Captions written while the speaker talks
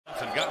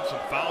and gotten some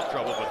foul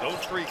trouble, but those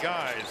three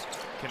guys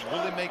can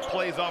really make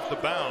plays off the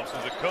bounce.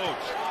 As a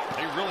coach,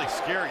 they really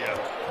scare you.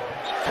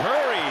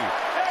 Curry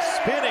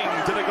spinning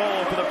to the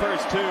goal for the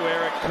first two.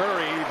 Eric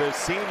Curry, the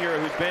senior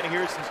who's been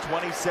here since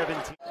 2017.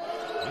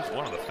 He's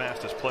one of the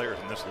fastest players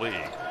in this league.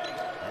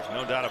 There's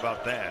no doubt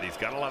about that. He's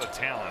got a lot of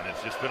talent.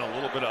 It's just been a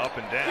little bit of up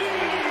and down.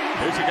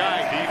 There's a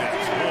guy.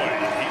 Stevens, boy,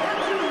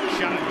 he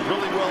shot it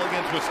really well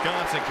against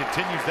Wisconsin.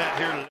 Continues that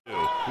here to do.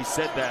 He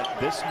said that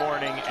this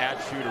morning at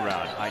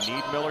shoot-around. I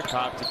need Miller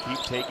Kopp to keep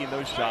taking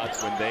those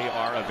shots when they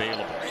are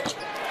available.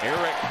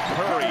 Eric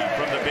Curry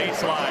from the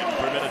baseline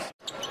for Minnesota.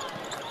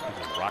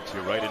 Rocks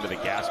you right into the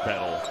gas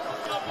pedal.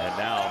 And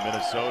now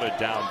Minnesota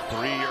down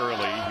 3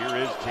 early. Here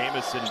is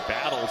Jamison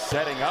Battle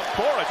setting up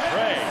for a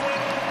tray.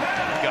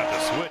 He got the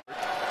switch.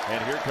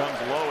 And here comes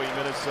Lowy.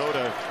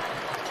 Minnesota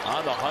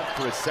on the hunt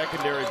for a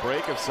secondary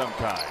break of some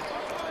kind.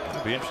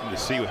 It'll be interesting to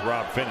see with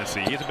Rob Finney.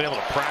 He hasn't been able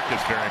to practice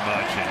very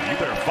much, and you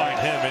better find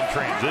him in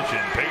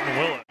transition. Peyton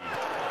Willis.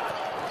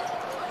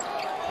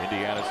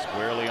 Indiana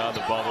squarely on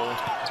the bubble,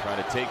 trying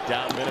to take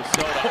down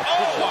Minnesota.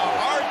 Oh, a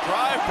hard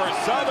drive for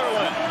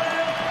Sutherland.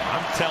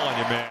 I'm telling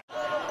you, man.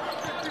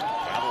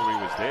 Cavalry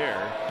was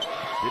there.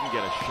 Didn't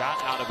get a shot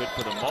out of it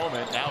for the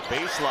moment. Now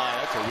baseline.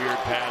 That's a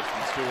weird pass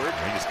from Stewart.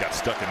 He just got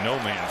stuck in no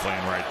man's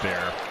land right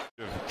there.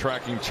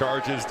 Tracking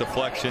charges,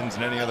 deflections,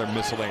 and any other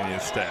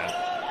miscellaneous stat.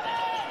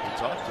 We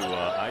talked to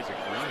Isaac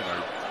Green,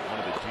 one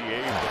of the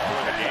GAs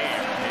before the game.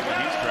 Maybe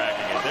he's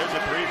tracking it. There's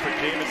a three for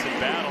Jamison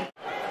Battle.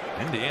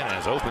 Indiana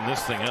has opened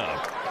this thing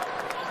up.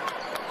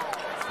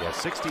 Yeah,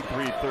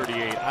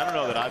 63-38. I don't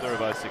know that either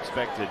of us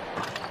expected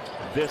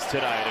this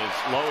tonight as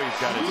Lowy's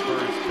got his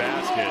first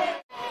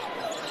basket.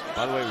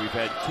 By the way, we've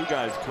had two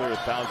guys clear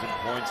 1,000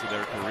 points in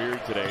their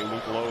career today.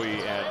 Luke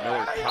Lowy and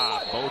Miller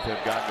Kopp both have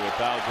gotten to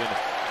 1,000.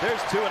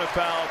 There's 2 and a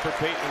foul for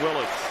Peyton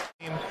Willis.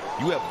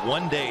 You have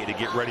one day to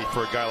get ready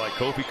for a guy like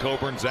Kofi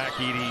Coburn, Zach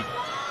Edey,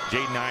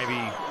 Jaden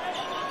Ivey.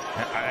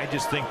 I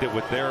just think that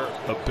with their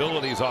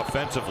abilities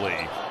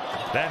offensively,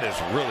 that is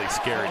really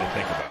scary to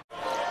think about.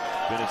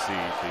 Tennessee,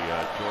 the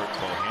Jordan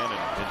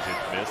Bohannon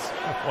vintage miss.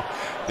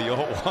 The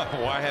old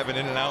why have an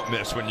in-and-out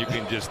miss when you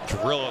can just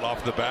drill it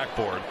off the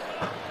backboard?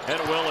 And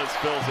Willis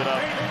fills it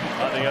up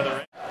on the other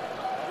end.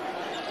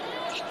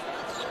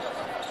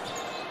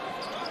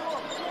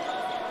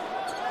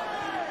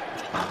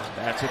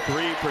 That's a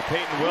three for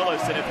Peyton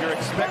Willis, and if you're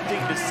expecting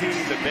to see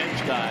the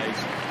bench guys,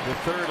 the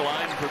third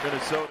line for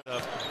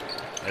Minnesota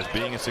as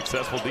being a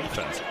successful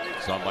defense.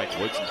 Saw Mike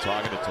Woodson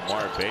talking to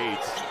Tamar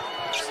Bates,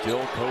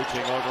 still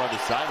coaching over on the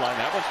sideline.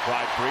 That was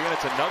Clyde free, and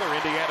it's another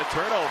Indiana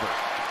turnover.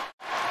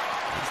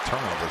 These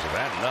turnovers have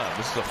added up.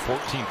 This is a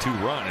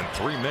 14-2 run in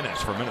 3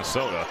 minutes for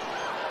Minnesota.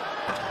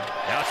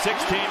 Now 16-2,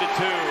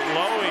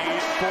 Lowy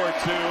for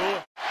 2,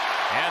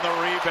 and the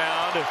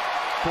rebound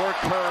for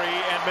Curry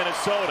and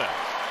Minnesota.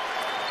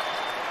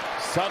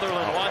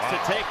 Sutherland wants to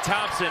take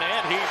Thompson,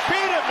 and he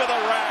beat him to the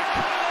rack.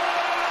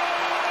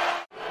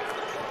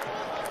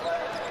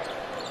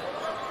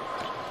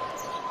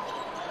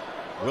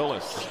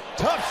 Willis,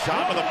 tough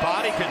shot with the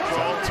body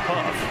control.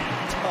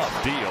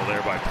 Tough deal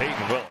there by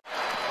Peyton Willis.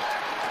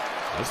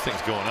 This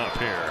thing's going up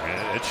here,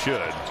 and it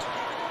should.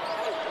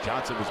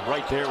 Johnson was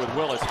right there with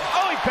Willis.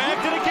 Oh, he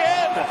bagged it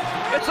again.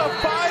 It's a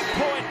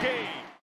 5-point game.